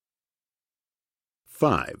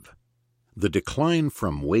5. The decline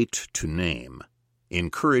from weight to name,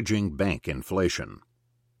 encouraging bank inflation.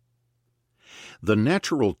 The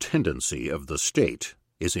natural tendency of the state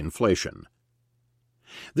is inflation.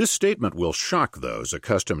 This statement will shock those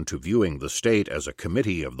accustomed to viewing the state as a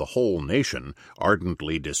committee of the whole nation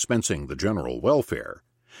ardently dispensing the general welfare,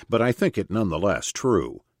 but I think it nonetheless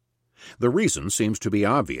true. The reason seems to be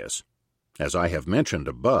obvious. As I have mentioned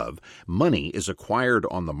above, money is acquired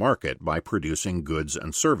on the market by producing goods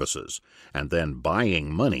and services, and then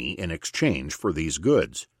buying money in exchange for these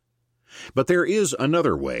goods. But there is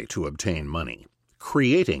another way to obtain money,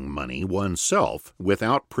 creating money oneself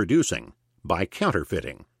without producing, by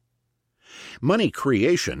counterfeiting. Money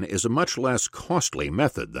creation is a much less costly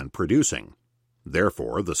method than producing.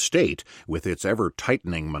 Therefore, the state, with its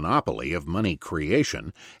ever-tightening monopoly of money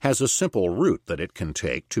creation, has a simple route that it can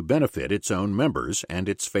take to benefit its own members and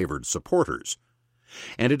its favored supporters.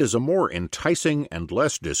 And it is a more enticing and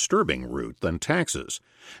less disturbing route than taxes,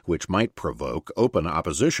 which might provoke open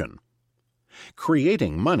opposition.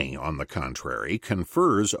 Creating money, on the contrary,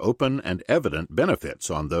 confers open and evident benefits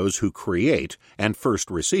on those who create and first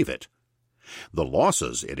receive it. The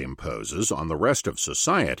losses it imposes on the rest of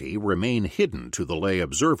society remain hidden to the lay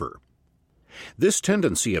observer. This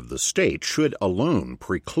tendency of the state should alone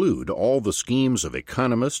preclude all the schemes of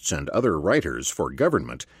economists and other writers for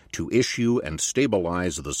government to issue and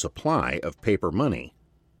stabilize the supply of paper money.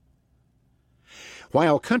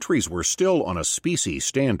 While countries were still on a specie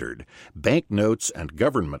standard, banknotes and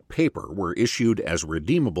government paper were issued as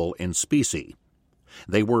redeemable in specie.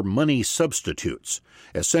 They were money substitutes,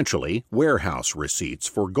 essentially warehouse receipts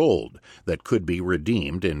for gold that could be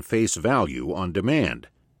redeemed in face value on demand.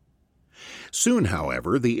 Soon,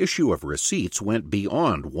 however, the issue of receipts went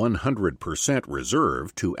beyond 100%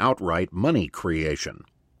 reserve to outright money creation.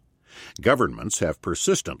 Governments have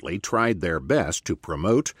persistently tried their best to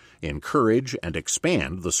promote, encourage, and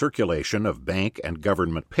expand the circulation of bank and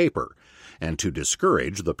government paper, and to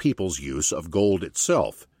discourage the people's use of gold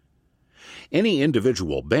itself. Any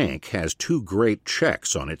individual bank has two great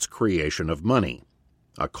checks on its creation of money: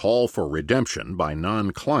 a call for redemption by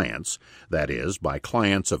non-clients, that is, by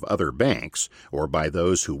clients of other banks or by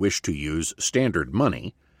those who wish to use standard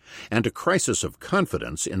money, and a crisis of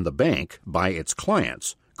confidence in the bank by its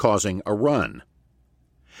clients, causing a run.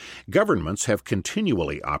 Governments have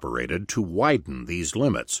continually operated to widen these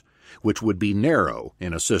limits, which would be narrow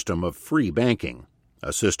in a system of free banking,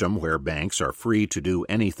 a system where banks are free to do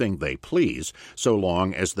anything they please so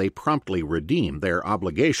long as they promptly redeem their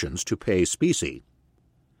obligations to pay specie.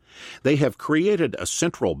 They have created a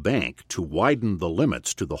central bank to widen the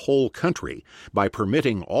limits to the whole country by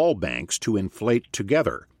permitting all banks to inflate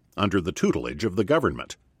together under the tutelage of the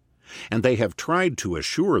government. And they have tried to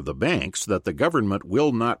assure the banks that the government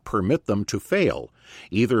will not permit them to fail,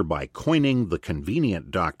 either by coining the convenient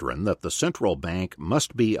doctrine that the central bank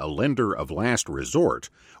must be a lender of last resort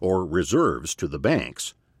or reserves to the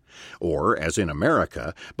banks, or, as in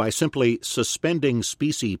America, by simply suspending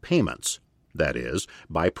specie payments, that is,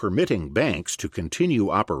 by permitting banks to continue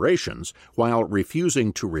operations while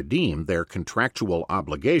refusing to redeem their contractual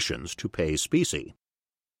obligations to pay specie.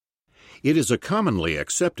 It is a commonly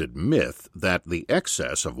accepted myth that the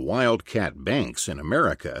excess of wildcat banks in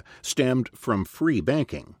America stemmed from free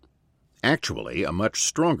banking. Actually, a much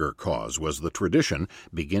stronger cause was the tradition,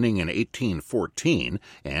 beginning in 1814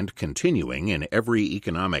 and continuing in every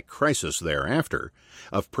economic crisis thereafter,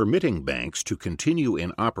 of permitting banks to continue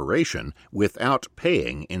in operation without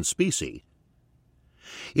paying in specie.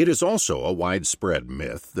 It is also a widespread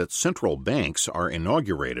myth that central banks are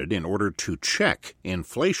inaugurated in order to check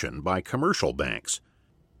inflation by commercial banks.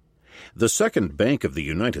 The Second Bank of the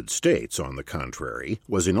United States, on the contrary,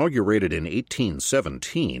 was inaugurated in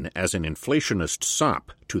 1817 as an inflationist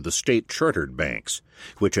sop to the state-chartered banks,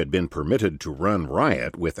 which had been permitted to run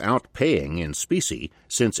riot without paying in specie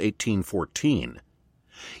since 1814.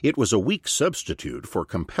 It was a weak substitute for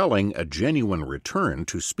compelling a genuine return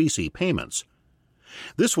to specie payments.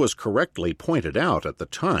 This was correctly pointed out at the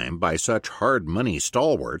time by such hard money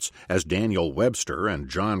stalwarts as Daniel Webster and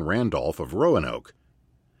John Randolph of Roanoke.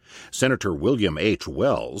 Senator William H.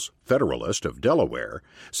 Wells, Federalist of Delaware,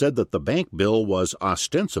 said that the bank bill was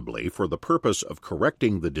ostensibly for the purpose of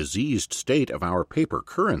correcting the diseased state of our paper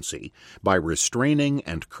currency by restraining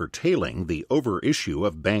and curtailing the overissue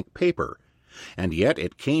of bank paper, and yet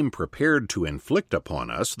it came prepared to inflict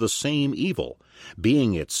upon us the same evil,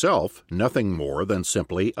 being itself nothing more than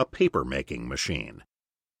simply a paper-making machine.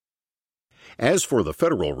 As for the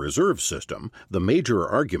Federal Reserve System, the major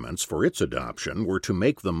arguments for its adoption were to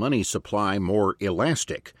make the money supply more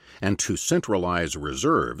elastic and to centralize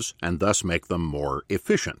reserves and thus make them more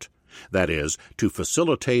efficient, that is, to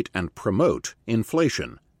facilitate and promote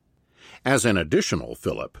inflation. As an additional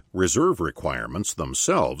fillip, reserve requirements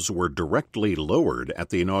themselves were directly lowered at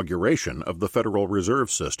the inauguration of the Federal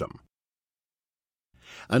Reserve System.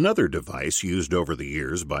 Another device used over the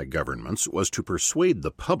years by governments was to persuade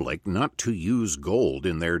the public not to use gold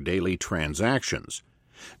in their daily transactions.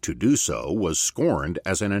 To do so was scorned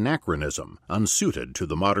as an anachronism, unsuited to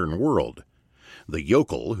the modern world. The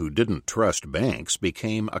yokel who didn't trust banks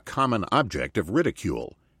became a common object of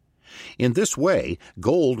ridicule. In this way,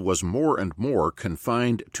 gold was more and more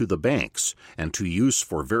confined to the banks and to use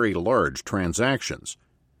for very large transactions.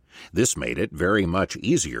 This made it very much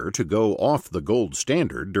easier to go off the gold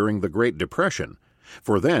standard during the Great Depression,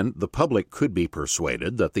 for then the public could be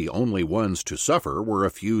persuaded that the only ones to suffer were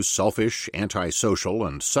a few selfish, antisocial,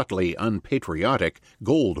 and subtly unpatriotic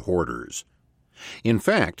gold hoarders. In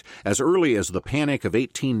fact, as early as the Panic of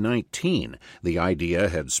 1819, the idea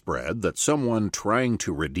had spread that someone trying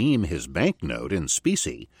to redeem his banknote in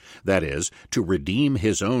specie, that is, to redeem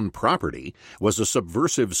his own property, was a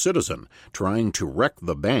subversive citizen trying to wreck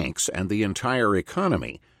the banks and the entire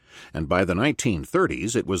economy, and by the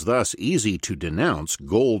 1930s it was thus easy to denounce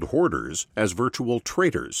gold hoarders as virtual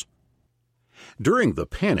traitors. During the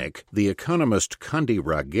Panic, the economist Condi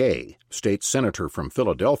Raguet, state senator from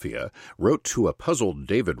Philadelphia, wrote to a puzzled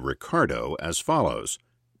David Ricardo as follows: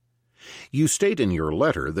 "You state in your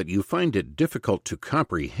letter that you find it difficult to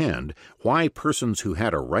comprehend why persons who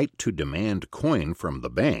had a right to demand coin from the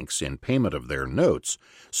banks in payment of their notes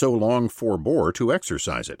so long forbore to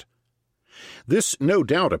exercise it. This no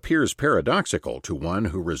doubt appears paradoxical to one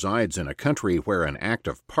who resides in a country where an act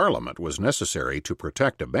of Parliament was necessary to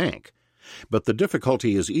protect a bank. But the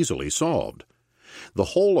difficulty is easily solved.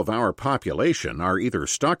 The whole of our population are either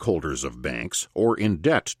stockholders of banks or in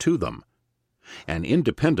debt to them. An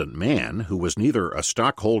independent man who was neither a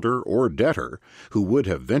stockholder or debtor, who would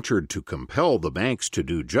have ventured to compel the banks to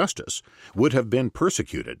do justice, would have been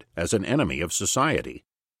persecuted as an enemy of society."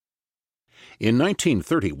 In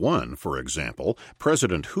 1931, for example,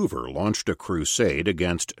 President Hoover launched a crusade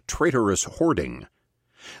against traitorous hoarding.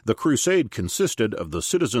 The crusade consisted of the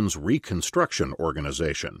Citizens Reconstruction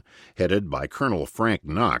Organization, headed by Colonel Frank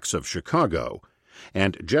Knox of Chicago,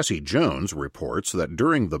 and Jesse Jones reports that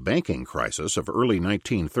during the banking crisis of early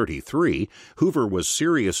 1933, Hoover was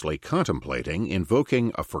seriously contemplating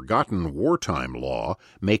invoking a forgotten wartime law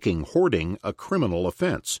making hoarding a criminal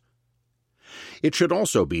offense. It should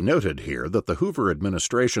also be noted here that the Hoover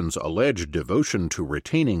administration's alleged devotion to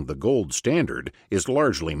retaining the gold standard is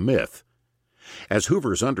largely myth. As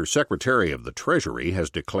Hoover's Undersecretary of the Treasury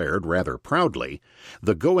has declared rather proudly,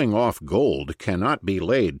 the going off gold cannot be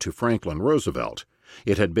laid to Franklin Roosevelt.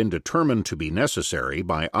 It had been determined to be necessary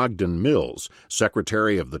by Ogden Mills,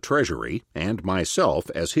 Secretary of the Treasury, and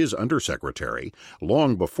myself as his Undersecretary,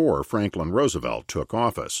 long before Franklin Roosevelt took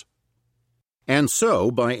office. And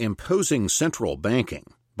so, by imposing central banking,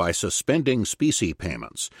 by suspending specie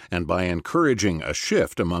payments, and by encouraging a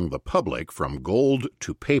shift among the public from gold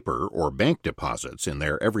to paper or bank deposits in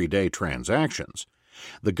their everyday transactions,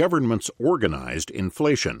 the governments organized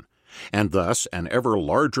inflation, and thus an ever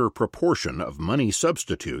larger proportion of money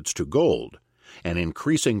substitutes to gold, an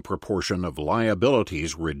increasing proportion of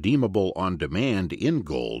liabilities redeemable on demand in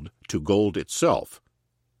gold to gold itself.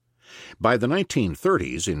 By the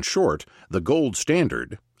 1930s, in short, the gold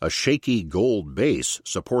standard, a shaky gold base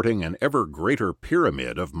supporting an ever greater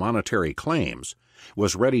pyramid of monetary claims,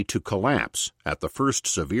 was ready to collapse at the first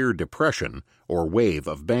severe depression or wave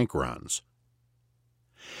of bank runs.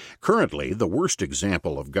 Currently, the worst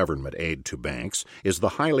example of government aid to banks is the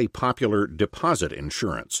highly popular deposit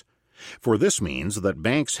insurance, for this means that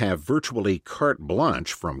banks have virtually carte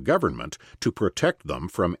blanche from government to protect them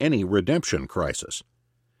from any redemption crisis.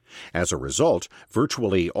 As a result,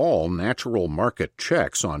 virtually all natural market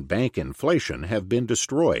checks on bank inflation have been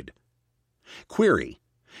destroyed. Query: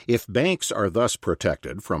 if banks are thus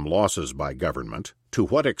protected from losses by government, to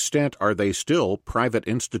what extent are they still private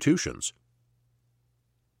institutions?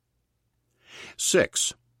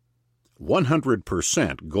 6.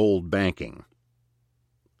 100% gold banking.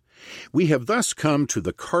 We have thus come to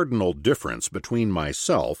the cardinal difference between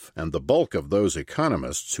myself and the bulk of those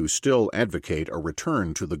economists who still advocate a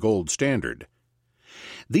return to the gold standard.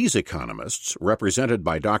 These economists, represented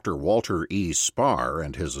by Dr. Walter E. Spahr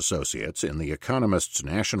and his associates in the Economists'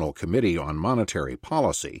 National Committee on Monetary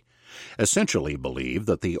Policy, essentially believed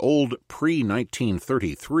that the old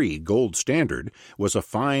pre-1933 gold standard was a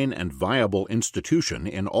fine and viable institution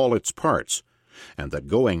in all its parts, and that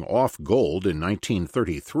going off gold in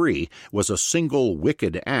 1933 was a single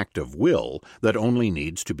wicked act of will that only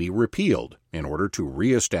needs to be repealed in order to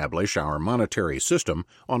reestablish our monetary system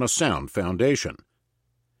on a sound foundation.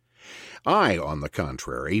 I, on the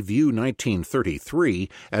contrary, view 1933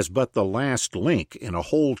 as but the last link in a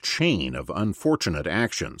whole chain of unfortunate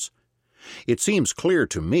actions. It seems clear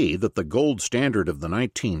to me that the gold standard of the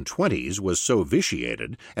 1920s was so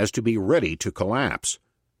vitiated as to be ready to collapse.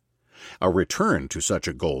 A return to such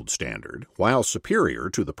a gold standard, while superior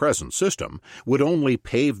to the present system, would only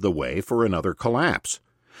pave the way for another collapse,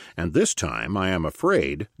 and this time, I am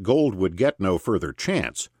afraid, gold would get no further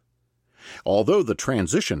chance. Although the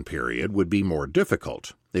transition period would be more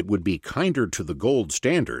difficult, it would be kinder to the gold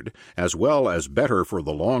standard, as well as better for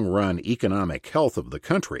the long-run economic health of the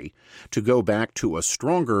country, to go back to a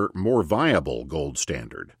stronger, more viable gold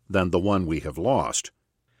standard than the one we have lost.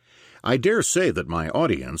 I dare say that my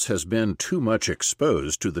audience has been too much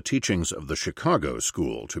exposed to the teachings of the Chicago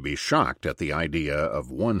School to be shocked at the idea of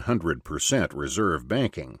 100% reserve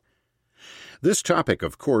banking. This topic,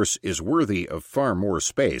 of course, is worthy of far more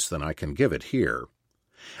space than I can give it here.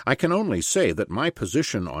 I can only say that my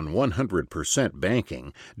position on 100%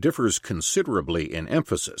 banking differs considerably in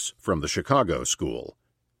emphasis from the Chicago School.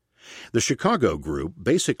 The Chicago group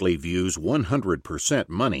basically views 100%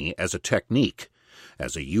 money as a technique,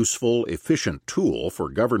 as a useful, efficient tool for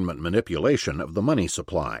government manipulation of the money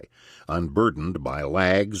supply, unburdened by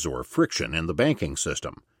lags or friction in the banking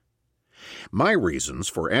system. My reasons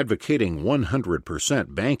for advocating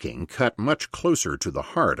 100% banking cut much closer to the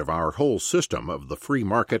heart of our whole system of the free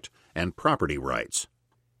market and property rights.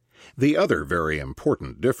 The other very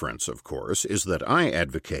important difference, of course, is that I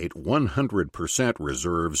advocate 100%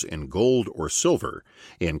 reserves in gold or silver,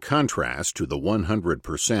 in contrast to the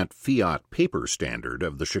 100% fiat paper standard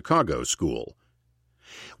of the Chicago School.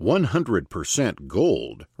 100%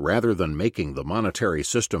 gold, rather than making the monetary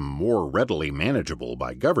system more readily manageable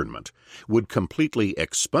by government, would completely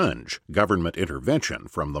expunge government intervention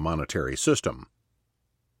from the monetary system.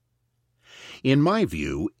 In my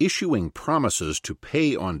view, issuing promises to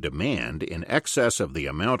pay on demand in excess of the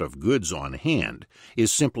amount of goods on hand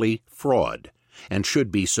is simply fraud, and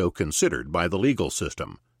should be so considered by the legal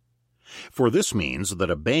system. For this means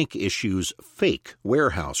that a bank issues fake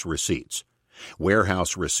warehouse receipts,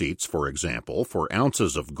 for example, for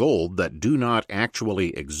ounces of gold that do not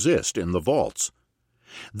actually exist in the vaults.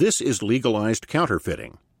 This is legalized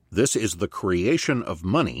counterfeiting. This is the creation of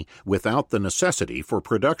money without the necessity for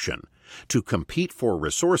production, to compete for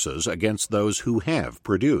resources against those who have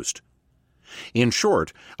produced. In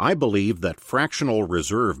short, I believe that fractional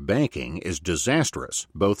reserve banking is disastrous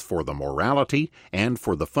both for the morality and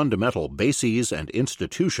for the fundamental bases and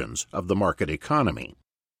institutions of the market economy.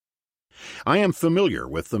 I am familiar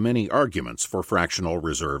with the many arguments for fractional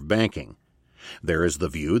reserve banking. There is the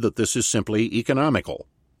view that this is simply economical.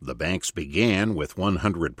 The banks began with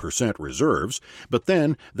 100% reserves, but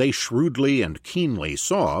then they shrewdly and keenly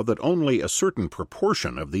saw that only a certain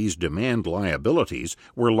proportion of these demand liabilities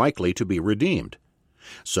were likely to be redeemed,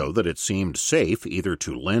 so that it seemed safe either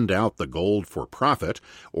to lend out the gold for profit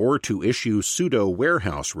or to issue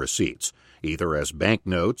pseudo-warehouse receipts, either as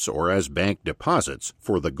banknotes or as bank deposits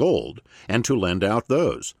for the gold, and to lend out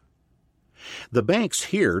those. The banks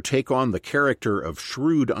here take on the character of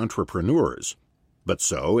shrewd entrepreneurs, but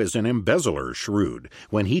so is an embezzler shrewd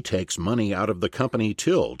when he takes money out of the company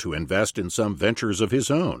till to invest in some ventures of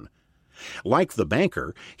his own. Like the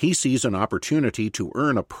banker, he sees an opportunity to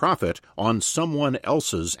earn a profit on someone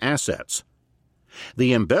else's assets.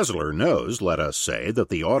 The embezzler knows, let us say, that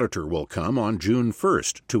the auditor will come on June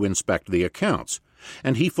 1st to inspect the accounts,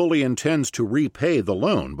 and he fully intends to repay the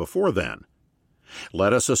loan before then.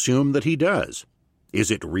 Let us assume that he does. Is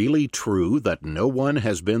it really true that no one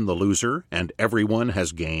has been the loser and everyone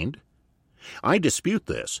has gained? I dispute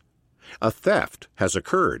this. A theft has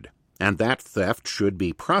occurred, and that theft should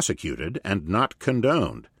be prosecuted and not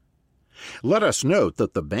condoned. Let us note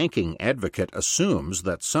that the banking advocate assumes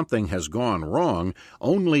that something has gone wrong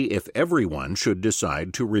only if everyone should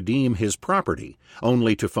decide to redeem his property,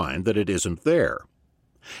 only to find that it isn't there.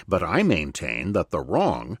 But I maintain that the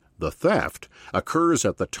wrong, the theft, occurs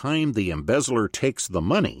at the time the embezzler takes the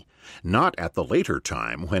money, not at the later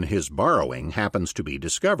time when his borrowing happens to be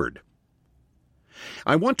discovered.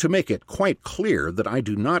 I want to make it quite clear that I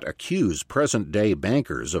do not accuse present-day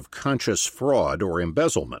bankers of conscious fraud or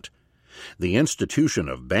embezzlement. The institution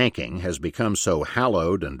of banking has become so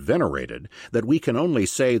hallowed and venerated that we can only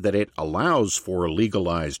say that it allows for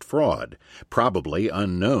legalized fraud, probably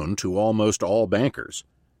unknown to almost all bankers.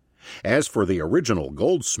 As for the original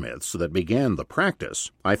goldsmiths that began the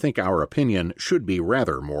practice, I think our opinion should be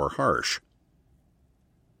rather more harsh.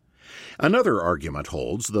 Another argument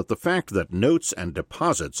holds that the fact that notes and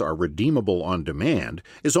deposits are redeemable on demand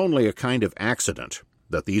is only a kind of accident,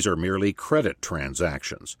 that these are merely credit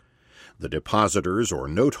transactions. The depositors or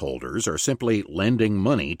note holders are simply lending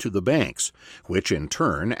money to the banks, which in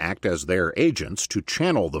turn act as their agents to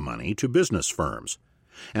channel the money to business firms.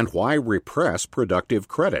 And why repress productive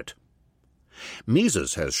credit?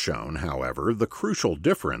 Mises has shown, however, the crucial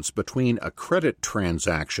difference between a credit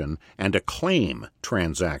transaction and a claim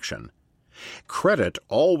transaction. Credit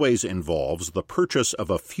always involves the purchase of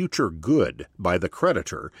a future good by the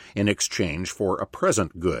creditor in exchange for a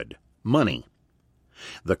present good, money.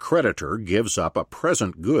 The creditor gives up a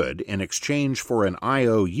present good in exchange for an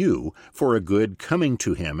IOU for a good coming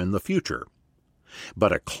to him in the future.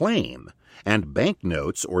 But a claim, and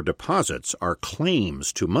banknotes or deposits are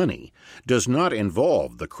claims to money, does not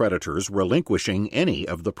involve the creditors relinquishing any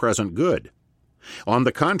of the present good. On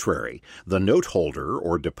the contrary, the note holder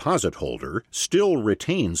or deposit holder still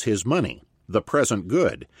retains his money, the present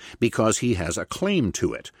good, because he has a claim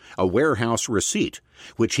to it, a warehouse receipt,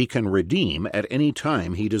 which he can redeem at any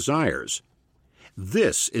time he desires.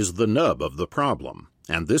 This is the nub of the problem,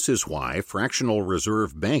 and this is why fractional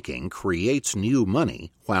reserve banking creates new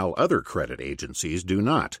money while other credit agencies do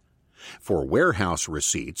not. For warehouse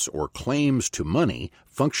receipts or claims to money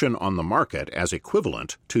function on the market as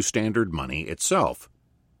equivalent to standard money itself.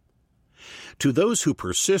 To those who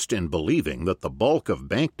persist in believing that the bulk of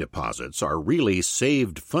bank deposits are really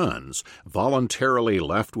saved funds voluntarily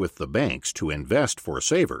left with the banks to invest for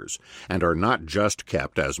savers and are not just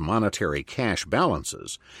kept as monetary cash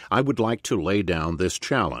balances, I would like to lay down this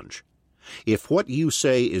challenge. If what you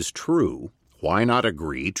say is true, why not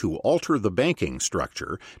agree to alter the banking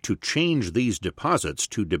structure to change these deposits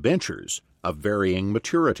to debentures of varying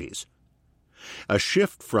maturities? A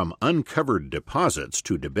shift from uncovered deposits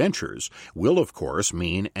to debentures will, of course,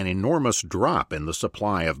 mean an enormous drop in the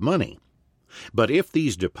supply of money. But if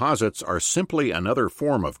these deposits are simply another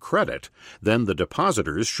form of credit, then the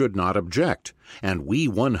depositors should not object, and we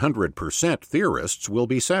 100% theorists will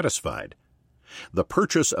be satisfied. The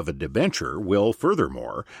purchase of a debenture will,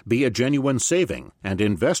 furthermore, be a genuine saving and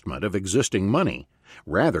investment of existing money,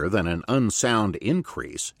 rather than an unsound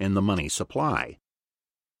increase in the money supply.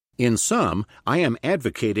 In sum, I am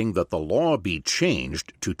advocating that the law be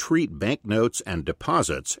changed to treat banknotes and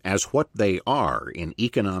deposits as what they are in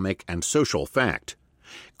economic and social fact: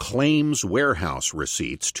 claims warehouse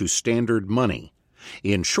receipts to standard money.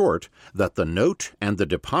 In short, that the note and the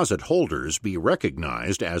deposit holders be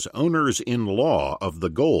recognized as owners in law of the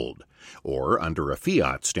gold, or, under a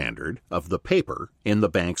fiat standard, of the paper in the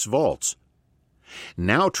bank's vaults.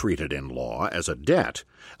 Now treated in law as a debt,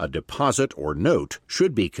 a deposit or note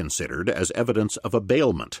should be considered as evidence of a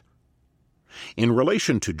bailment. In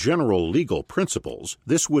relation to general legal principles,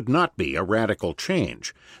 this would not be a radical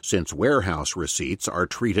change, since warehouse receipts are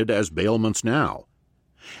treated as bailments now.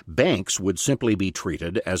 Banks would simply be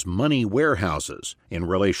treated as money warehouses in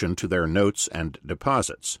relation to their notes and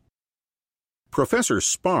deposits. Professor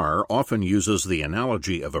Spar often uses the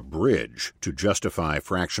analogy of a bridge to justify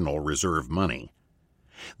fractional reserve money.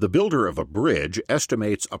 The builder of a bridge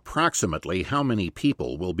estimates approximately how many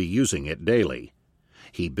people will be using it daily.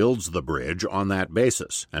 He builds the bridge on that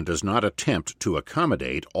basis and does not attempt to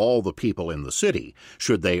accommodate all the people in the city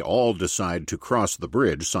should they all decide to cross the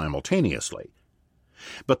bridge simultaneously.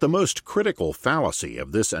 But the most critical fallacy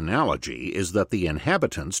of this analogy is that the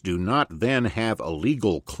inhabitants do not then have a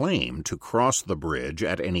legal claim to cross the bridge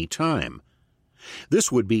at any time.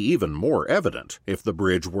 This would be even more evident if the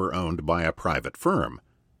bridge were owned by a private firm.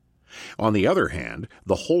 On the other hand,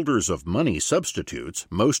 the holders of money substitutes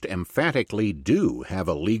most emphatically do have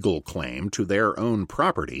a legal claim to their own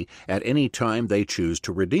property at any time they choose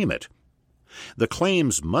to redeem it. The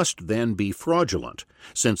claims must then be fraudulent,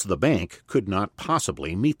 since the bank could not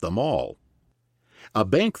possibly meet them all. A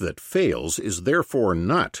bank that fails is therefore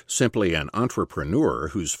not simply an entrepreneur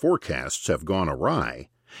whose forecasts have gone awry.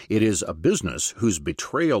 It is a business whose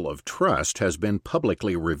betrayal of trust has been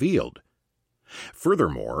publicly revealed.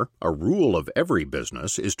 Furthermore, a rule of every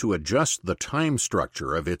business is to adjust the time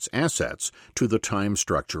structure of its assets to the time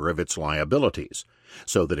structure of its liabilities,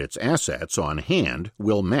 so that its assets on hand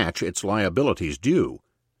will match its liabilities due.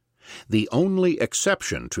 The only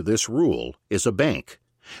exception to this rule is a bank,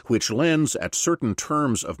 which lends at certain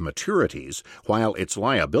terms of maturities while its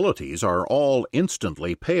liabilities are all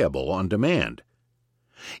instantly payable on demand.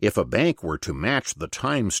 If a bank were to match the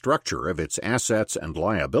time structure of its assets and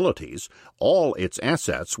liabilities, all its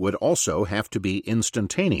assets would also have to be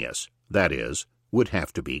instantaneous, that is, would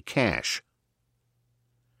have to be cash.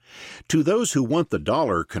 To those who want the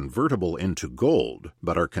dollar convertible into gold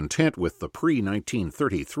but are content with the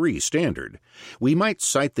pre-1933 standard, we might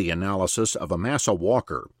cite the analysis of Amasa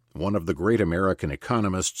Walker, one of the great American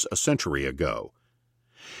economists a century ago.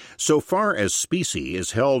 So far as specie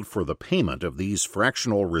is held for the payment of these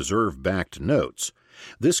fractional reserve-backed notes,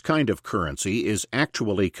 this kind of currency is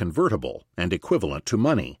actually convertible and equivalent to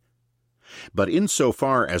money. But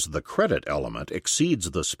insofar as the credit element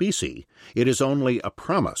exceeds the specie, it is only a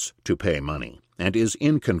promise to pay money and is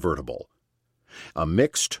inconvertible. A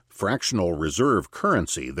mixed fractional reserve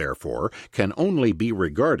currency, therefore, can only be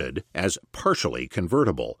regarded as partially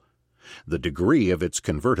convertible, the degree of its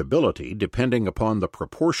convertibility depending upon the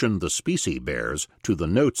proportion the specie bears to the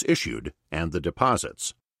notes issued and the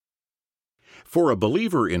deposits. For a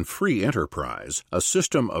believer in free enterprise, a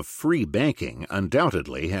system of free banking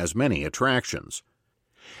undoubtedly has many attractions.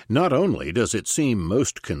 Not only does it seem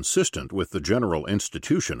most consistent with the general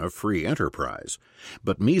institution of free enterprise,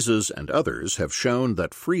 but Mises and others have shown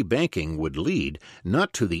that free banking would lead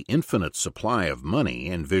not to the infinite supply of money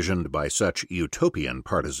envisioned by such utopian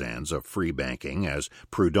partisans of free banking as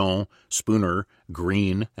Proudhon, Spooner,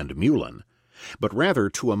 Green, and Mullen, but rather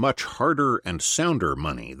to a much harder and sounder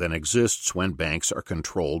money than exists when banks are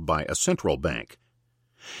controlled by a central bank.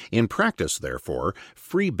 In practice, therefore,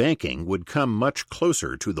 free banking would come much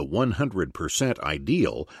closer to the 100%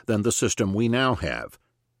 ideal than the system we now have.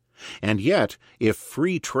 And yet, if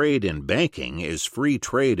free trade in banking is free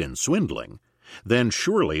trade in swindling, then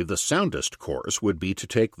surely the soundest course would be to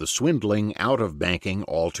take the swindling out of banking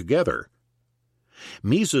altogether.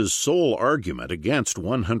 Mises' sole argument against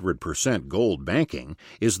 100% gold banking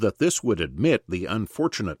is that this would admit the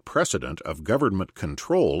unfortunate precedent of government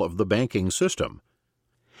control of the banking system.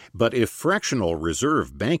 But if fractional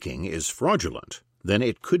reserve banking is fraudulent, then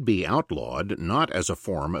it could be outlawed not as a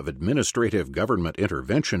form of administrative government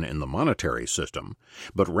intervention in the monetary system,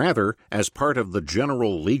 but rather as part of the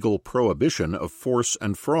general legal prohibition of force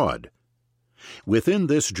and fraud. Within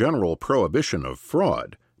this general prohibition of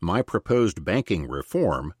fraud, my proposed banking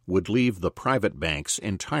reform would leave the private banks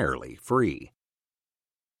entirely free.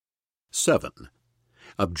 7.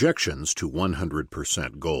 Objections to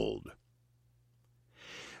 100% gold.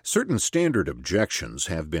 Certain standard objections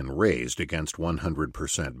have been raised against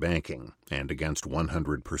 100% banking, and against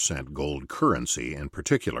 100% gold currency in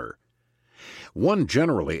particular. One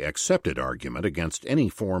generally accepted argument against any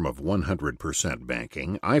form of 100%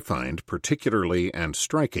 banking I find particularly and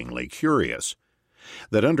strikingly curious: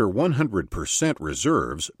 that under 100%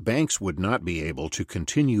 reserves, banks would not be able to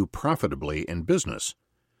continue profitably in business.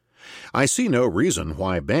 I see no reason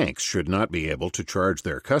why banks should not be able to charge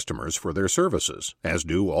their customers for their services, as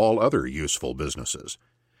do all other useful businesses.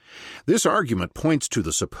 This argument points to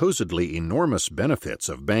the supposedly enormous benefits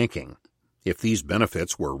of banking. If these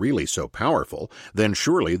benefits were really so powerful, then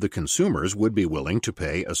surely the consumers would be willing to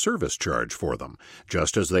pay a service charge for them,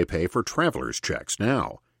 just as they pay for traveler's checks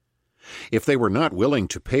now. If they were not willing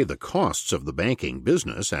to pay the costs of the banking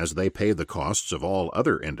business as they pay the costs of all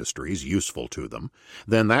other industries useful to them,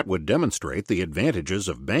 then that would demonstrate the advantages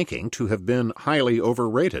of banking to have been highly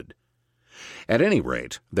overrated. At any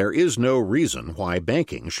rate, there is no reason why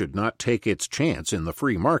banking should not take its chance in the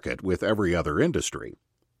free market with every other industry.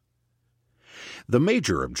 The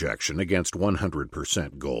major objection against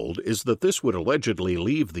 100% gold is that this would allegedly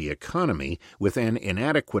leave the economy with an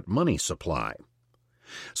inadequate money supply.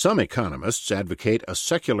 Some economists advocate a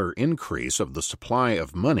secular increase of the supply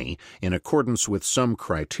of money in accordance with some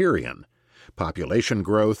criterion: population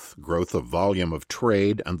growth, growth of volume of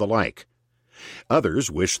trade, and the like.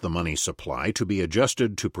 Others wish the money supply to be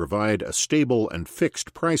adjusted to provide a stable and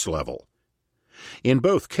fixed price level. In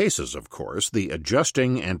both cases, of course, the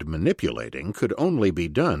adjusting and manipulating could only be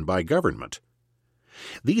done by government.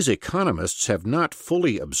 These economists have not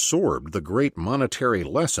fully absorbed the great monetary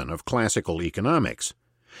lesson of classical economics,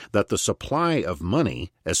 that the supply of money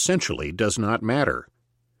essentially does not matter.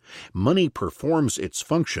 Money performs its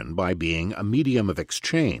function by being a medium of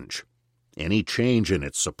exchange. Any change in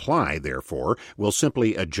its supply, therefore, will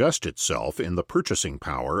simply adjust itself in the purchasing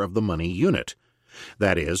power of the money unit,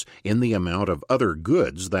 that is, in the amount of other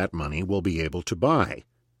goods that money will be able to buy.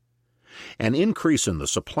 An increase in the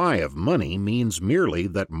supply of money means merely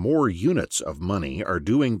that more units of money are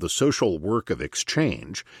doing the social work of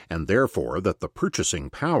exchange, and therefore that the purchasing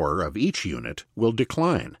power of each unit will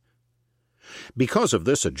decline. Because of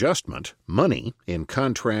this adjustment, money, in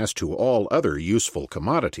contrast to all other useful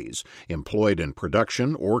commodities employed in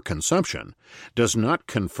production or consumption, does not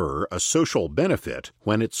confer a social benefit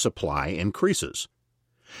when its supply increases.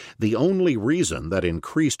 The only reason that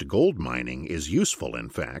increased gold mining is useful, in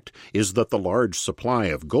fact, is that the large supply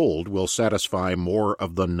of gold will satisfy more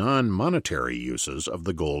of the non-monetary uses of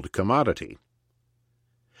the gold commodity.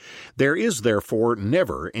 There is therefore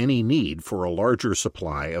never any need for a larger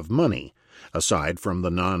supply of money, aside from the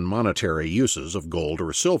non-monetary uses of gold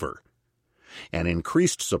or silver. An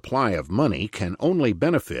increased supply of money can only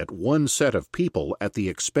benefit one set of people at the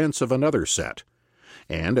expense of another set.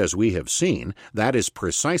 And as we have seen, that is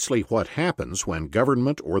precisely what happens when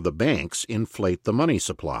government or the banks inflate the money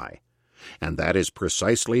supply. And that is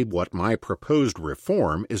precisely what my proposed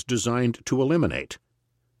reform is designed to eliminate.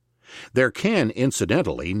 There can,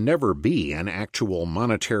 incidentally, never be an actual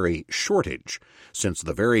monetary shortage, since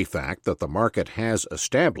the very fact that the market has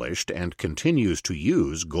established and continues to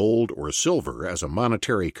use gold or silver as a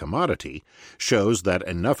monetary commodity shows that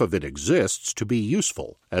enough of it exists to be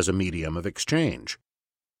useful as a medium of exchange.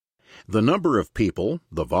 The number of people,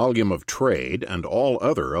 the volume of trade, and all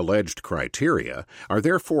other alleged criteria are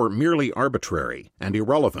therefore merely arbitrary and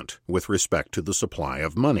irrelevant with respect to the supply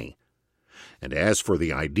of money. And as for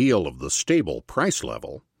the ideal of the stable price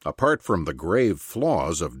level, apart from the grave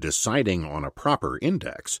flaws of deciding on a proper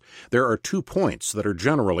index, there are 2 points that are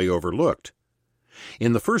generally overlooked.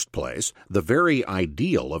 In the first place, the very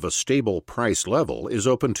ideal of a stable price level is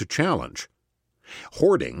open to challenge.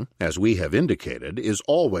 Hoarding, as we have indicated, is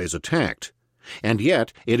always attacked, and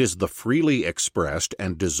yet it is the freely expressed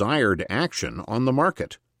and desired action on the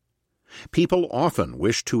market. People often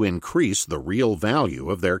wish to increase the real value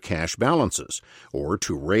of their cash balances, or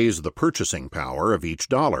to raise the purchasing power of each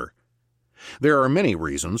dollar. There are many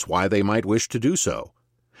reasons why they might wish to do so.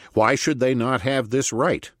 Why should they not have this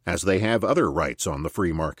right, as they have other rights on the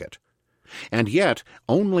free market? And yet,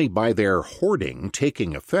 only by their hoarding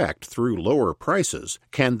taking effect through lower prices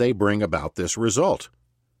can they bring about this result.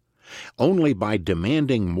 Only by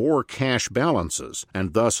demanding more cash balances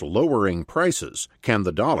and thus lowering prices can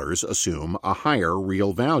the dollars assume a higher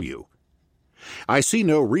real value. I see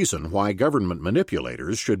no reason why government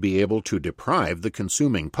manipulators should be able to deprive the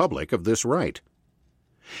consuming public of this right.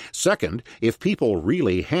 Second, if people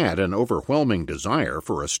really had an overwhelming desire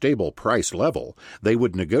for a stable price level, they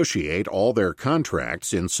would negotiate all their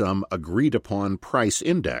contracts in some agreed-upon price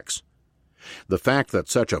index. The fact that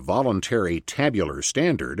such a voluntary tabular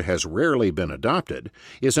standard has rarely been adopted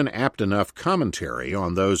is an apt enough commentary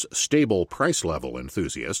on those stable price level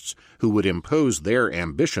enthusiasts who would impose their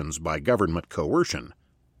ambitions by government coercion.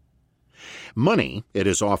 Money, it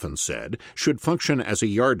is often said, should function as a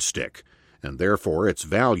yardstick, and therefore its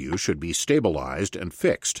value should be stabilized and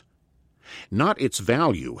fixed. Not its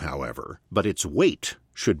value, however, but its weight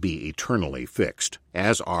should be eternally fixed,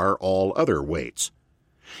 as are all other weights.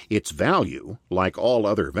 Its value, like all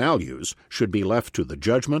other values, should be left to the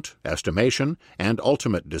judgment, estimation, and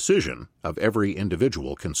ultimate decision of every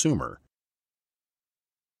individual consumer.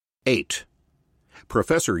 8.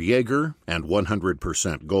 Professor Yeager and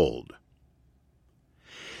 100% gold.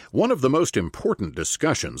 One of the most important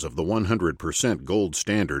discussions of the 100% gold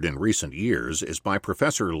standard in recent years is by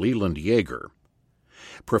Professor Leland Yeager.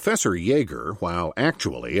 Professor Yeager, while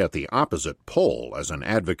actually at the opposite pole as an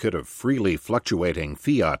advocate of freely fluctuating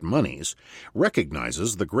fiat monies,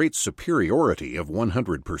 recognizes the great superiority of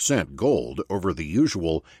 100% gold over the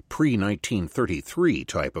usual pre-1933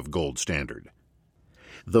 type of gold standard.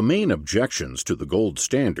 The main objections to the gold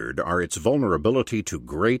standard are its vulnerability to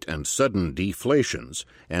great and sudden deflations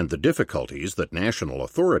and the difficulties that national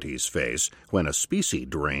authorities face when a specie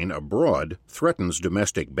drain abroad threatens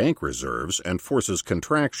domestic bank reserves and forces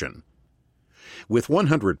contraction. With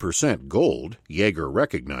 100% gold, Yeager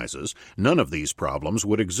recognizes, none of these problems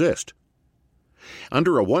would exist.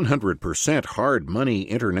 Under a 100% hard money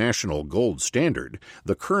international gold standard,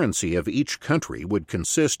 the currency of each country would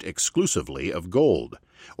consist exclusively of gold,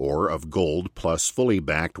 or of gold plus fully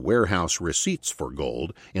backed warehouse receipts for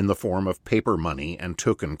gold in the form of paper money and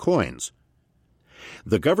token coins.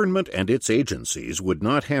 The government and its agencies would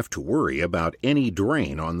not have to worry about any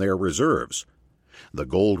drain on their reserves. The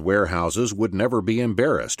gold warehouses would never be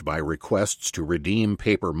embarrassed by requests to redeem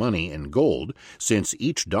paper money in gold, since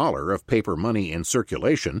each dollar of paper money in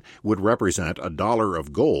circulation would represent a dollar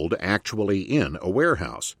of gold actually in a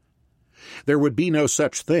warehouse. There would be no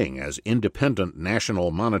such thing as independent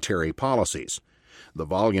national monetary policies. The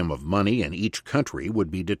volume of money in each country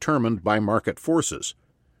would be determined by market forces.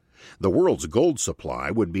 The world's gold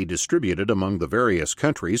supply would be distributed among the various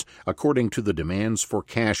countries according to the demands for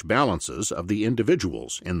cash balances of the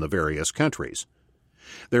individuals in the various countries.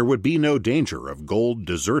 There would be no danger of gold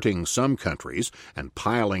deserting some countries and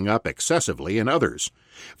piling up excessively in others,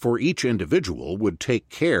 for each individual would take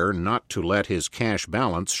care not to let his cash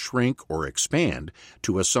balance shrink or expand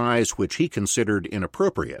to a size which he considered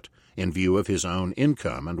inappropriate in view of his own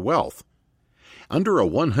income and wealth. Under a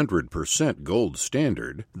 100% gold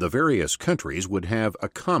standard, the various countries would have a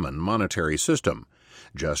common monetary system,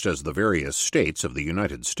 just as the various states of the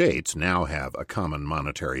United States now have a common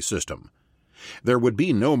monetary system. There would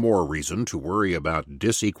be no more reason to worry about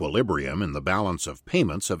disequilibrium in the balance of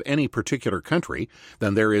payments of any particular country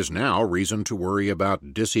than there is now reason to worry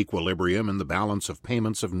about disequilibrium in the balance of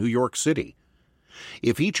payments of New York City.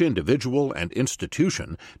 If each individual and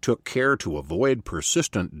institution took care to avoid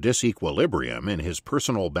persistent disequilibrium in his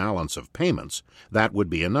personal balance of payments, that would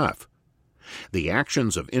be enough. The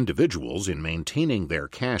actions of individuals in maintaining their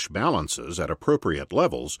cash balances at appropriate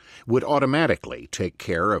levels would automatically take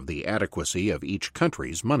care of the adequacy of each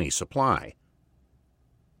country's money supply.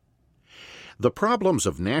 The problems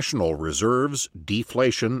of national reserves,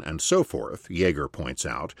 deflation, and so forth, Yeager points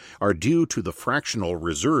out, are due to the fractional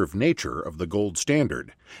reserve nature of the gold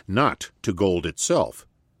standard, not to gold itself.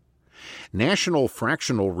 National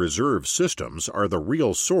fractional reserve systems are the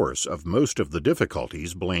real source of most of the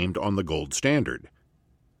difficulties blamed on the gold standard.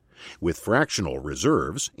 With fractional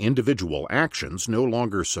reserves, individual actions no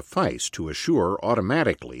longer suffice to assure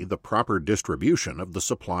automatically the proper distribution of the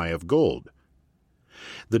supply of gold.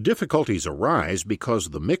 The difficulties arise because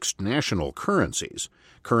the mixed national currencies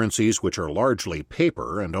which are largely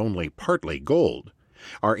paper and only partly gold,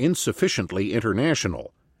 are insufficiently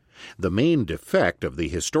international. The main defect of the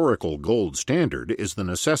historical gold standard is the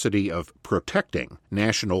necessity of protecting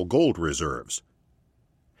national gold reserves.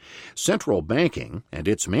 Central banking and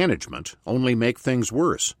its management only make things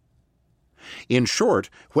worse. In short,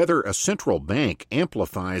 whether a central bank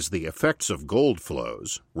amplifies the effects of gold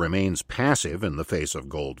flows, remains passive in the face of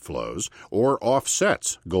gold flows, or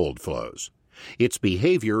offsets gold flows, its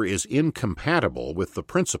behavior is incompatible with the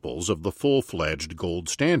principles of the full-fledged gold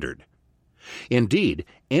standard. Indeed,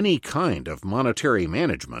 any kind of monetary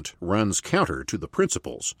management runs counter to the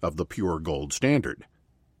principles of the pure gold standard.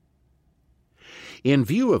 In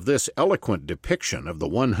view of this eloquent depiction of the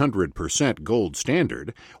 100% gold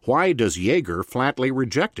standard, why does Yeager flatly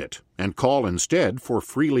reject it and call instead for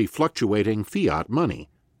freely fluctuating fiat money?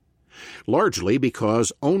 Largely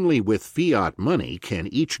because only with fiat money can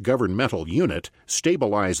each governmental unit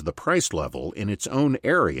stabilize the price level in its own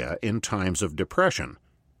area in times of depression.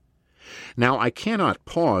 Now, I cannot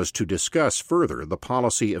pause to discuss further the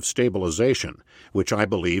policy of stabilization, which I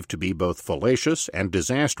believe to be both fallacious and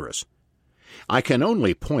disastrous. I can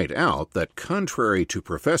only point out that, contrary to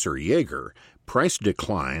Professor Yeager, price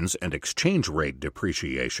declines and exchange rate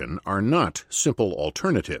depreciation are not simple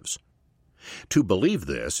alternatives. To believe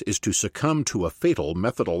this is to succumb to a fatal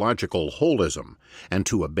methodological holism and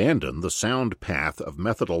to abandon the sound path of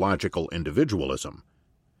methodological individualism.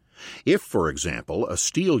 If, for example, a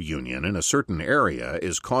steel union in a certain area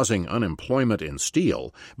is causing unemployment in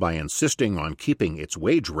steel by insisting on keeping its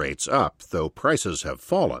wage rates up though prices have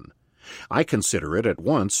fallen, I consider it at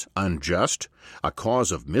once unjust, a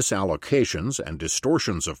cause of misallocations and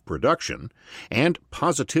distortions of production, and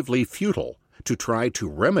positively futile to try to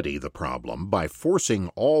remedy the problem by forcing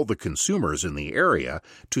all the consumers in the area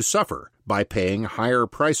to suffer by paying higher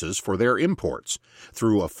prices for their imports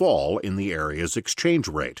through a fall in the area's exchange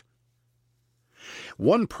rate.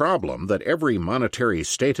 One problem that every monetary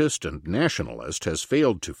statist and nationalist has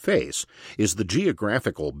failed to face is the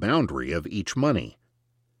geographical boundary of each money.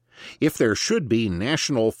 If there should be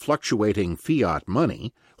national fluctuating fiat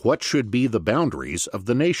money, what should be the boundaries of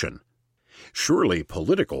the nation? Surely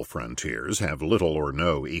political frontiers have little or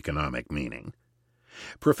no economic meaning.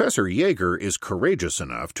 Professor Yeager is courageous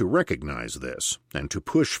enough to recognize this and to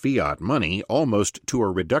push fiat money almost to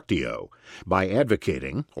a reductio by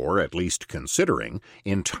advocating, or at least considering,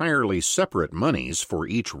 entirely separate monies for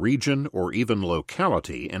each region or even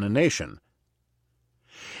locality in a nation.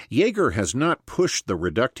 Yeager has not pushed the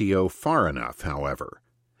reductio far enough, however.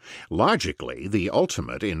 Logically, the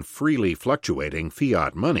ultimate in freely fluctuating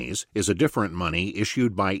fiat monies is a different money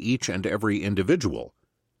issued by each and every individual.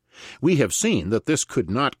 We have seen that this could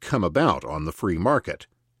not come about on the free market.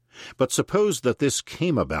 But suppose that this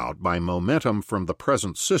came about by momentum from the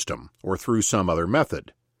present system or through some other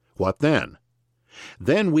method. What then?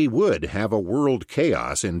 Then we would have a world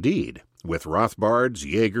chaos indeed, with Rothbards,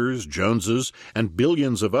 Jaegers, Joneses, and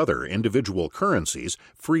billions of other individual currencies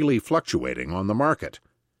freely fluctuating on the market.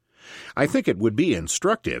 I think it would be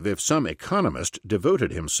instructive if some economist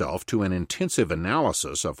devoted himself to an intensive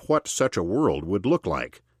analysis of what such a world would look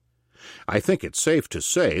like. I think it's safe to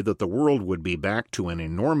say that the world would be back to an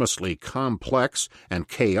enormously complex and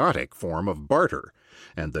chaotic form of barter,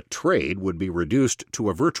 and that trade would be reduced to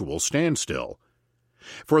a virtual standstill.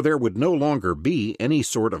 For there would no longer be any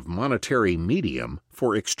sort of monetary medium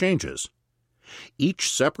for exchanges.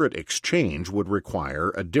 Each separate exchange would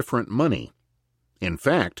require a different money. In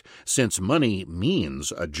fact, since money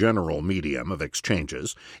means a general medium of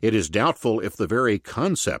exchanges, it is doubtful if the very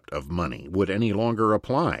concept of money would any longer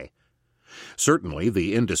apply. Certainly,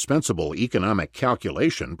 the indispensable economic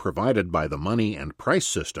calculation provided by the money and price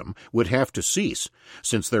system would have to cease,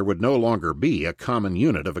 since there would no longer be a common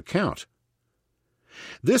unit of account.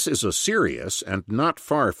 This is a serious and not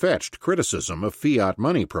far-fetched criticism of fiat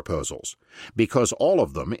money proposals, because all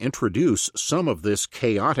of them introduce some of this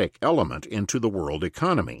chaotic element into the world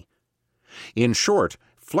economy. In short,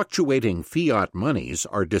 fluctuating fiat monies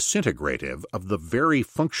are disintegrative of the very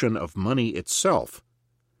function of money itself.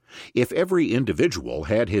 If every individual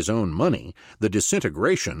had his own money, the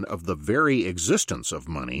disintegration of the very existence of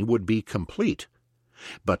money would be complete.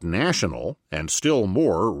 But national, and still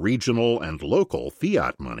more regional and local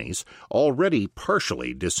fiat monies already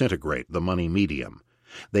partially disintegrate the money medium.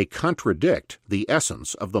 They contradict the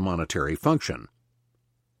essence of the monetary function.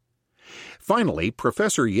 Finally,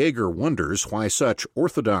 Professor Jaeger wonders why such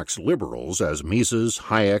orthodox liberals as Mises,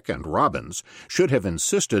 Hayek, and Robbins should have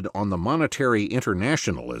insisted on the monetary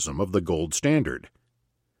internationalism of the gold standard.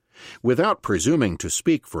 Without presuming to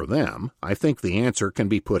speak for them, I think the answer can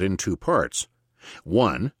be put in two parts.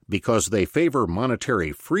 One, because they favor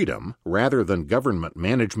monetary freedom rather than government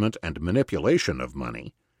management and manipulation of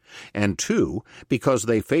money, and two, because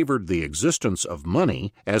they favored the existence of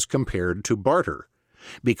money as compared to barter,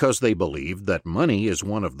 because they believed that money is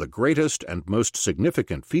one of the greatest and most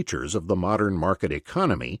significant features of the modern market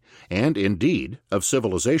economy, and indeed of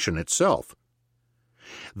civilization itself.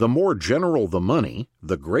 The more general the money,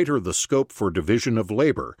 the greater the scope for division of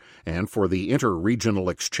labor and for the inter-regional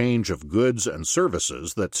exchange of goods and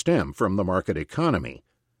services that stem from the market economy.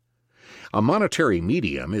 A monetary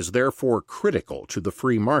medium is therefore critical to the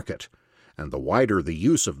free market, and the wider the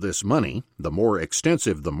use of this money, the more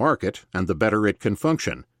extensive the market and the better it can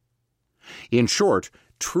function. In short,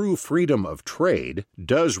 true freedom of trade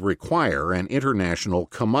does require an international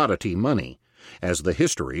commodity money, as the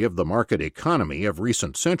history of the market economy of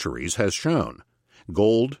recent centuries has shown,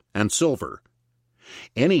 gold and silver.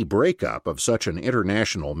 Any breakup of such an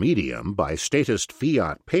international medium by statist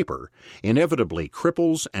fiat paper inevitably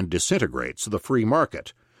cripples and disintegrates the free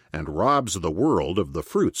market and robs the world of the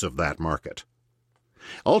fruits of that market.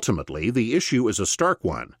 Ultimately, the issue is a stark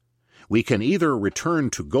one. We can either return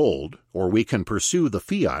to gold or we can pursue the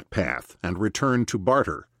fiat path and return to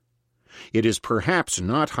barter. It is perhaps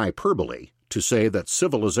not hyperbole to say that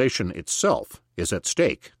civilization itself is at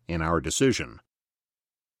stake in our decision.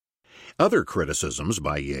 Other criticisms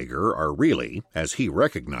by Jaeger are really, as he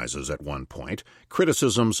recognizes at one point,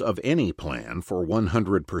 criticisms of any plan for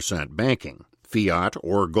 100% banking, fiat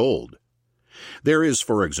or gold. There is,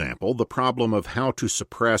 for example, the problem of how to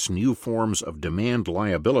suppress new forms of demand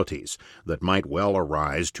liabilities that might well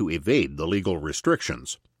arise to evade the legal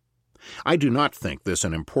restrictions. I do not think this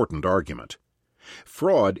an important argument.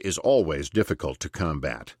 Fraud is always difficult to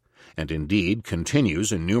combat, and indeed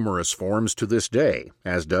continues in numerous forms to this day,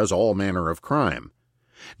 as does all manner of crime.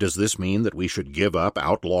 Does this mean that we should give up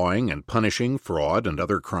outlawing and punishing fraud and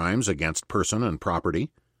other crimes against person and property?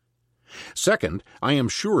 Second, I am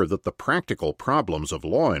sure that the practical problems of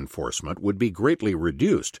law enforcement would be greatly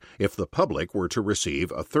reduced if the public were to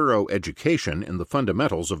receive a thorough education in the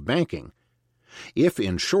fundamentals of banking. If,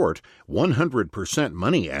 in short, 100%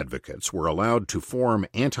 money advocates were allowed to form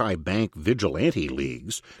anti-bank vigilante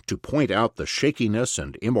leagues to point out the shakiness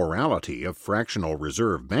and immorality of fractional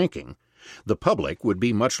reserve banking, the public would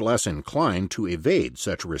be much less inclined to evade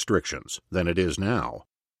such restrictions than it is now.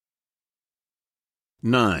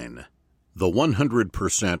 9. The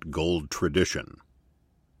 100% gold tradition.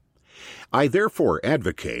 I therefore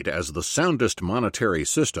advocate as the soundest monetary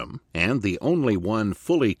system, and the only one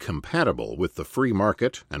fully compatible with the free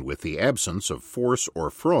market and with the absence of force or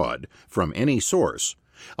fraud from any source,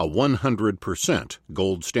 a 100%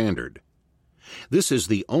 gold standard. This is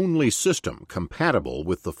the only system compatible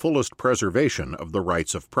with the fullest preservation of the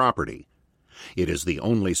rights of property. It is the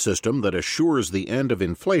only system that assures the end of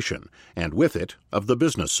inflation, and with it, of the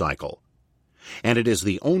business cycle. and it is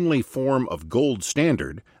the only form of gold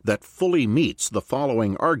standard that fully meets the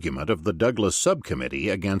following argument of the Douglas Subcommittee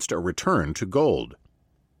against a return to gold.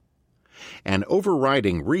 An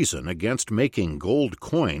overriding reason against making gold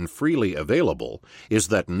coin freely available is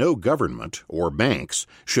that no government or banks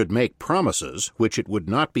should make promises which it would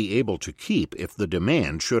not be able to keep if the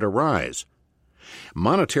demand should arise.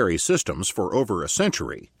 Monetary systems for over a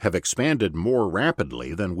century have expanded more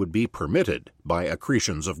rapidly than would be permitted by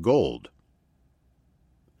accretions of gold.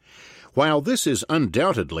 While this is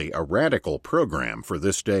undoubtedly a radical program for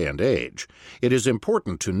this day and age, it is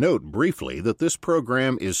important to note briefly that this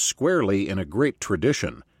program is squarely in a great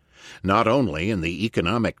tradition, not only in the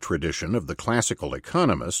economic tradition of the classical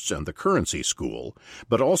economists and the currency school,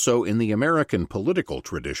 but also in the American political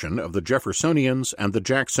tradition of the Jeffersonians and the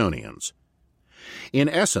Jacksonians. In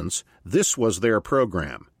essence, this was their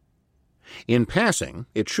program. In passing,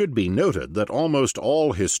 it should be noted that almost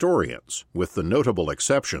all historians, with the notable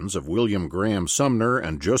exceptions of William Graham Sumner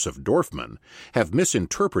and Joseph Dorfman, have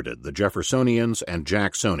misinterpreted the Jeffersonians and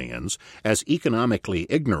Jacksonians as economically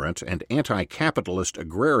ignorant and anti-capitalist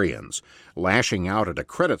agrarians, lashing out at a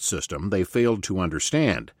credit system they failed to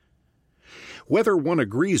understand. Whether one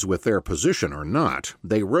agrees with their position or not,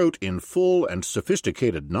 they wrote in full and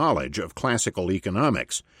sophisticated knowledge of classical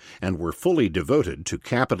economics, and were fully devoted to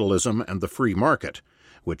capitalism and the free market,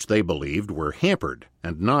 which they believed were hampered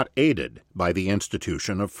and not aided by the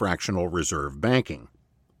institution of fractional reserve banking.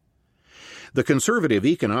 The conservative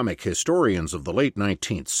economic historians of the late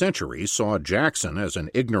 19th century saw Jackson as an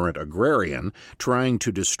ignorant agrarian trying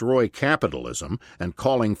to destroy capitalism and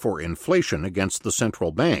calling for inflation against the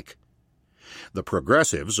central bank. The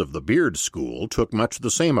progressives of the Beard School took much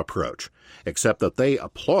the same approach, except that they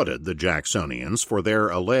applauded the Jacksonians for their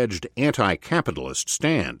alleged anti-capitalist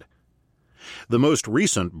stand. The most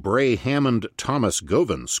recent Bray-Hammond-Thomas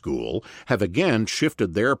Govan school have again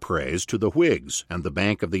shifted their praise to the Whigs and the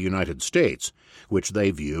Bank of the United States, which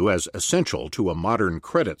they view as essential to a modern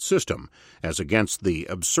credit system, as against the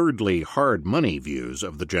absurdly hard money views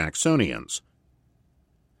of the Jacksonians.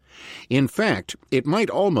 In fact, it might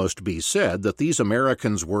almost be said that these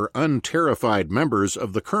Americans were unterrified members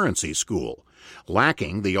of the currency school,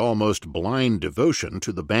 lacking the almost blind devotion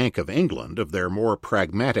to the Bank of England of their more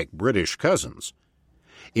pragmatic British cousins.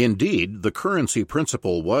 Indeed, the currency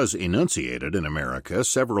principle was enunciated in America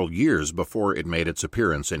several years before it made its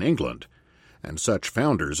appearance in England, and such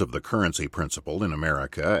founders of the currency principle in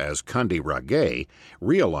America as Conde Raguet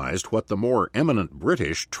realized what the more eminent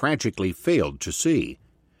British tragically failed to see: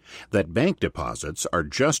 that bank deposits are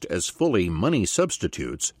just as fully money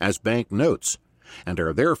substitutes as bank notes, and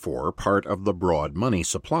are therefore part of the broad money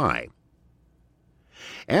supply.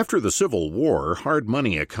 After the Civil War, hard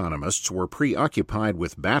money economists were preoccupied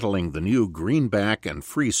with battling the new greenback and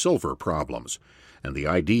free silver problems, and the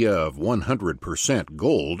idea of 100%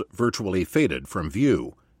 gold virtually faded from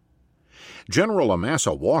view. General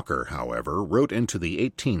Amasa Walker, however, wrote into the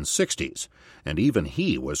 1860s, and even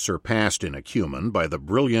he was surpassed in acumen by the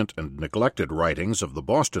brilliant and neglected writings of the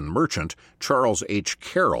Boston merchant Charles H.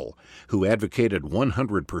 Carroll, who advocated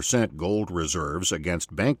 100% gold reserves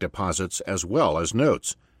against bank deposits as well as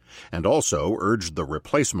notes, and also urged the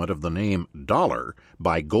replacement of the name dollar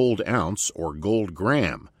by gold ounce or gold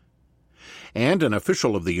gram. And an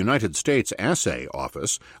official of the United States Assay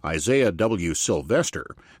Office, Isaiah W. Sylvester,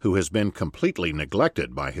 who has been completely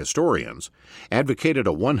neglected by historians, advocated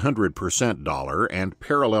a 100% dollar and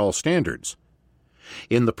parallel standards.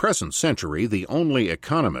 In the present century, the only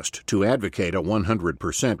economist to advocate a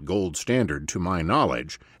 100% gold standard to my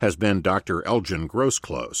knowledge has been Dr. Elgin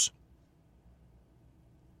Grosclose.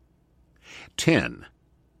 10.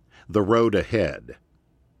 The Road Ahead.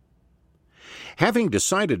 Having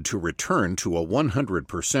decided to return to a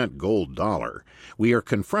 100% gold dollar, we are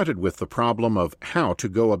confronted with the problem of how to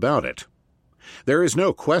go about it. There is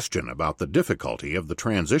no question about the difficulty of the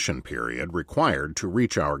transition period required to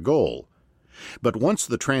reach our goal. But once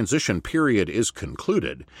the transition period is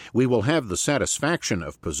concluded, we will have the satisfaction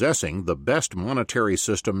of possessing the best monetary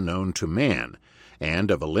system known to man,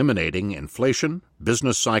 and of eliminating inflation,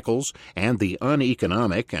 business cycles, and the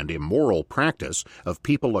uneconomic and immoral practice of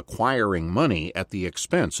people acquiring money at the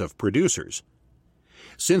expense of producers.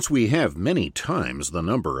 Since we have many times the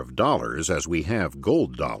number of dollars as we have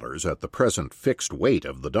gold dollars at the present fixed weight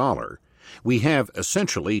of the dollar, we have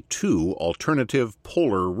essentially two alternative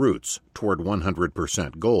polar routes toward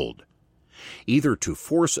 100% gold: either to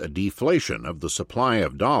force a deflation of the supply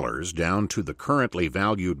of dollars down to the currently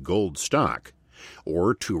valued gold stock,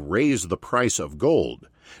 or to raise the price of gold,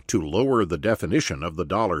 to lower the definition of the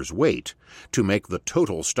dollar's weight to make the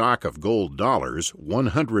total stock of gold dollars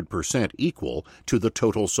 100% equal to the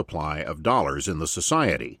total supply of dollars in the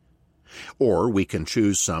society. Or we can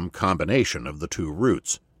choose some combination of the two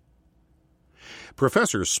routes.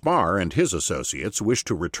 Professor Spar and his associates wish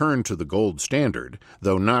to return to the gold standard,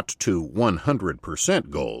 though not to 100%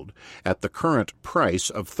 gold, at the current price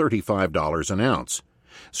of $35 an ounce,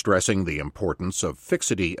 stressing the importance of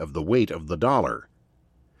fixity of the weight of the dollar.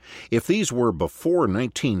 If these were before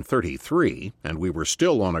 1933 and we were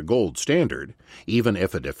still on a gold standard, even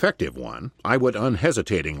if a defective one, I would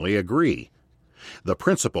unhesitatingly agree. The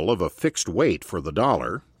principle of a fixed weight for the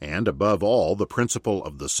dollar, and above all the principle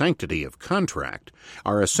of the sanctity of contract,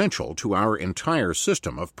 are essential to our entire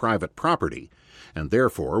system of private property, and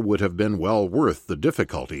therefore would have been well worth the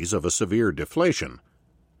difficulties of a severe deflation.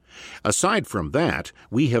 Aside from that,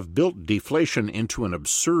 we have built deflation into an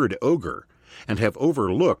absurd ogre, and have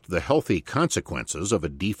overlooked the healthy consequences of a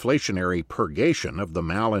deflationary purgation of the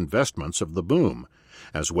malinvestments of the boom,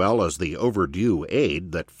 as well as the overdue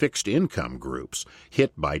aid that fixed-income groups,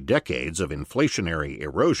 hit by decades of inflationary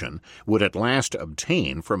erosion, would at last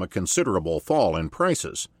obtain from a considerable fall in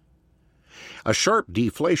prices. A sharp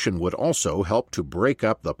deflation would also help to break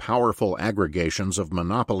up the powerful aggregations of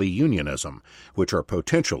monopoly unionism, which are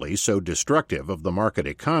potentially so destructive of the market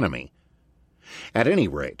economy. At any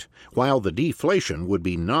rate, while the deflation would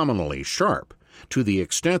be nominally sharp, to the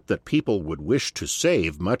extent that people would wish to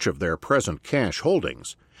save much of their present cash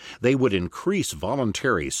holdings, they would increase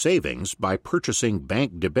voluntary savings by purchasing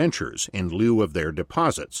bank debentures in lieu of their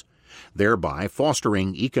deposits, thereby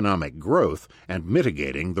fostering economic growth and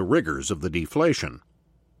mitigating the rigors of the deflation.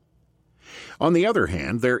 On the other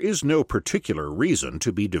hand, there is no particular reason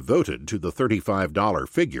to be devoted to the $35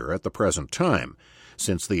 figure at the present time,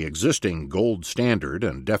 since the existing gold standard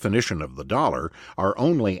and definition of the dollar are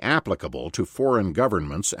only applicable to foreign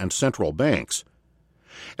governments and central banks.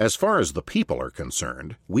 As far as the people are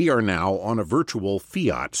concerned, we are now on a virtual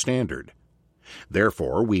fiat standard.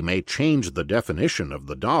 Therefore, we may change the definition of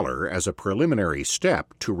the dollar as a preliminary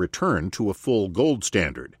step to return to a full gold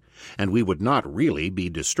standard, and we would not really be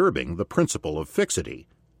disturbing the principle of fixity.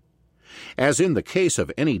 As in the case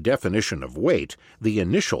of any definition of weight, the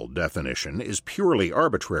initial definition is purely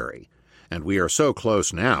arbitrary, and we are so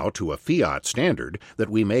close now to a fiat standard that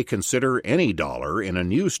we may consider any dollar in a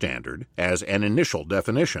new standard as an initial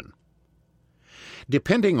definition.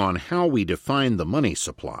 Depending on how we define the money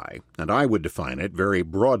supply, and I would define it very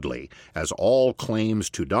broadly as all claims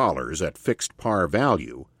to dollars at fixed par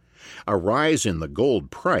value, a rise in the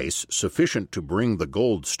gold price sufficient to bring the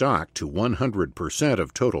gold stock to 100%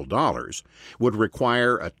 of total dollars would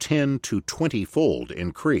require a 10 to 20-fold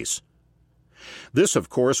increase. This, of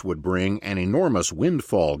course, would bring an enormous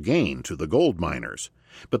windfall gain to the gold miners,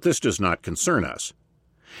 but this does not concern us.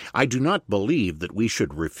 I do not believe that we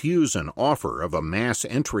should refuse an offer of a mass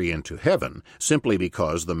entry into heaven simply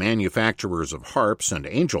because the manufacturers of harps and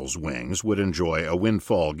angels' wings would enjoy a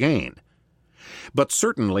windfall gain. But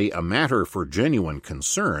certainly a matter for genuine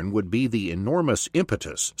concern would be the enormous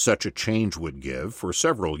impetus such a change would give for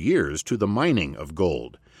several years to the mining of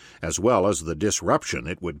gold, as well as the disruption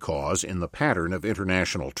it would cause in the pattern of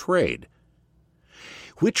international trade.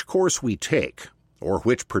 Which course we take, or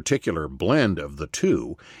which particular blend of the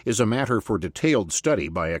two, is a matter for detailed study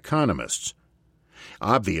by economists.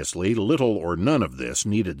 Obviously, little or none of this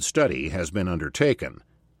needed study has been undertaken.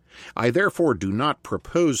 I therefore do not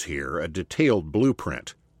propose here a detailed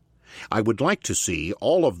blueprint. I would like to see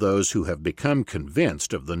all of those who have become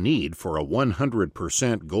convinced of the need for a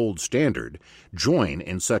 100% gold standard join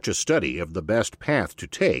in such a study of the best path to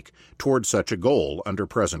take toward such a goal under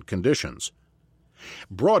present conditions.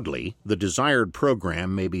 Broadly, the desired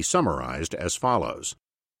program may be summarized as follows.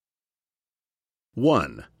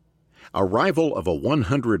 1. Arrival of a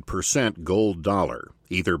 100% gold dollar,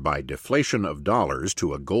 either by deflation of dollars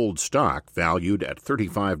to a gold stock valued at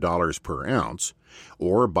 $35 per ounce,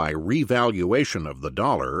 or by revaluation of the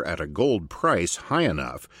dollar at a gold price high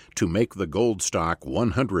enough to make the gold stock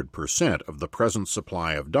 100% of the present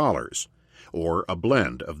supply of dollars, or a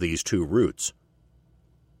blend of these two routes.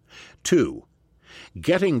 2.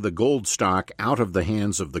 Getting the gold stock out of the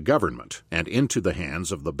hands of the government and into the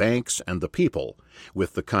hands of the banks and the people,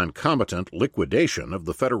 with the concomitant liquidation of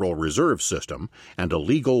the Federal Reserve System and a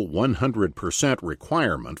legal 100%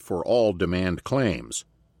 requirement for all demand claims.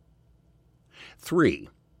 3.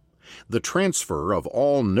 The transfer of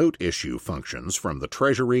all note issue functions from the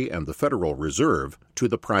Treasury and the Federal Reserve to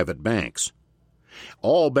the private banks.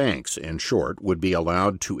 All banks, in short, would be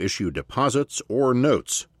allowed to issue deposits or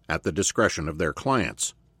notes at the discretion of their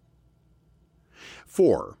clients.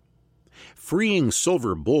 4. Freeing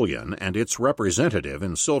silver bullion and its representative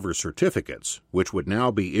in silver certificates, which would now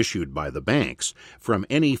be issued by the banks, from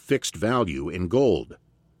any fixed value in gold.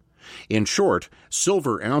 In short,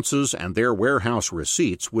 silver ounces and their warehouse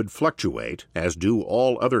receipts would fluctuate, as do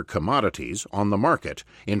all other commodities, on the market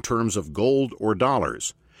in terms of gold or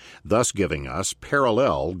dollars, thus giving us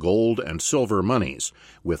parallel gold and silver monies,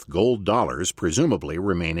 with gold dollars presumably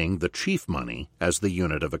remaining the chief money as the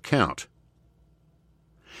unit of account.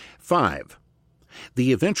 5.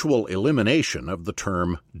 The eventual elimination of the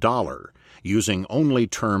term dollar, using only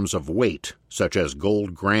terms of weight, such as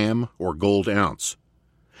gold gram or gold ounce.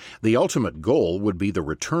 The ultimate goal would be the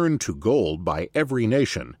return to gold by every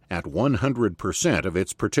nation at 100% of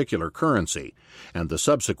its particular currency, and the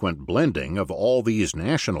subsequent blending of all these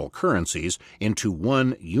national currencies into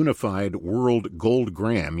one unified world gold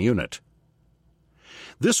gram unit.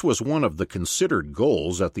 This was one of the considered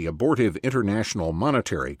goals at the abortive international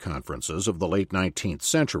monetary conferences of the late 19th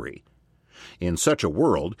century. In such a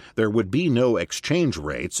world, there would be no exchange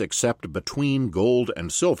rates except between gold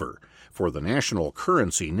and silver, for the national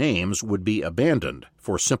currency names would be abandoned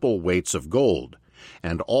for simple weights of gold,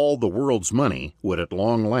 and all the world's money would at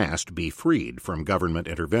long last be freed from government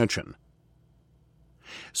intervention.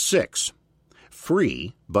 6.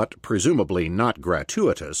 Free, but presumably not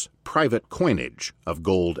gratuitous, private coinage of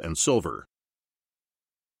gold and silver.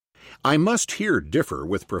 I must here differ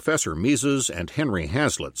with Professor Mises and Henry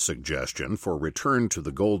Hazlitt's suggestion for return to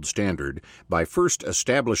the gold standard by first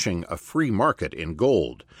establishing a free market in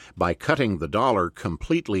gold, by cutting the dollar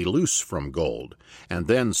completely loose from gold, and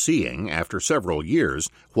then seeing, after several years,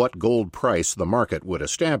 what gold price the market would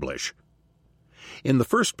establish. In the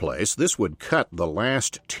first place, this would cut the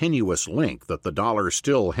last tenuous link that the dollar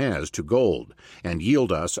still has to gold, and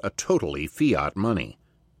yield us a totally fiat money.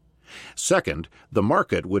 Second, the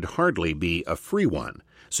market would hardly be a free one,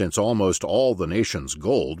 since almost all the nation's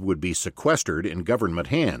gold would be sequestered in government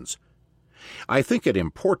hands. I think it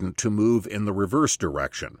important to move in the reverse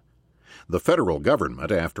direction. The federal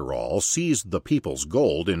government, after all, seized the people's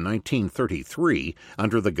gold in 1933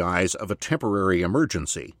 under the guise of a temporary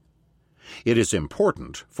emergency. It is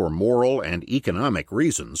important, for moral and economic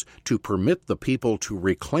reasons, to permit the people to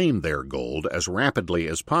reclaim their gold as rapidly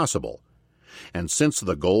as possible. And since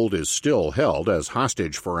the gold is still held as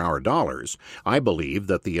hostage for our dollars, I believe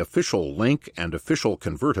that the official link and official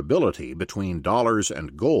convertibility between dollars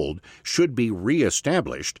and gold should be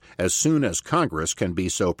re-established as soon as Congress can be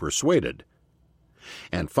so persuaded.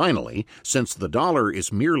 And finally, since the dollar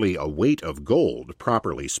is merely a weight of gold,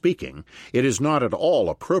 properly speaking, it is not at all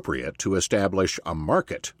appropriate to establish a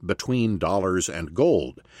market between dollars and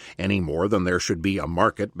gold, any more than there should be a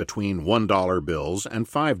market between $1 bills and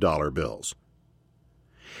 $5 bills.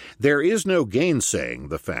 There is no gainsaying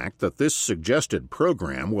the fact that this suggested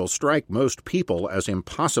program will strike most people as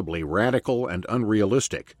impossibly radical and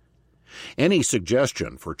unrealistic. Any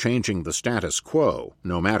suggestion for changing the status quo,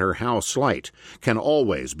 no matter how slight, can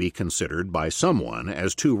always be considered by someone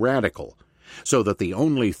as too radical, so that the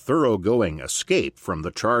only thoroughgoing escape from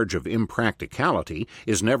the charge of impracticality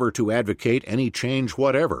is never to advocate any change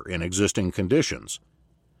whatever in existing conditions.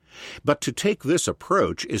 But to take this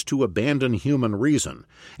approach is to abandon human reason,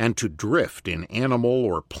 and to drift in animal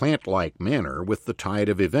or plant-like manner with the tide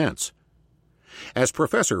of events. As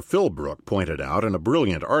Professor Philbrook pointed out in a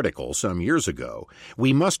brilliant article some years ago,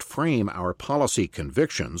 we must frame our policy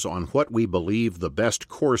convictions on what we believe the best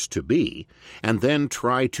course to be, and then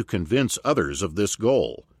try to convince others of this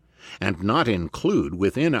goal, and not include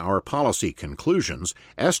within our policy conclusions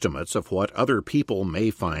estimates of what other people may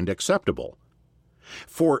find acceptable.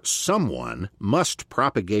 For someone must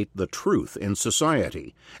propagate the truth in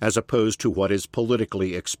society, as opposed to what is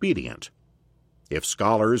politically expedient. If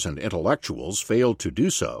scholars and intellectuals fail to do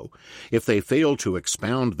so, if they fail to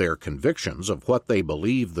expound their convictions of what they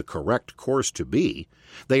believe the correct course to be,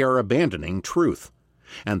 they are abandoning truth,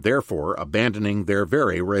 and therefore abandoning their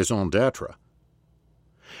very raison d'être.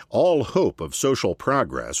 All hope of social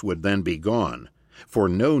progress would then be gone, for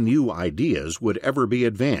no new ideas would ever be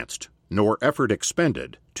advanced, nor effort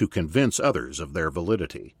expended to convince others of their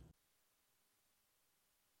validity.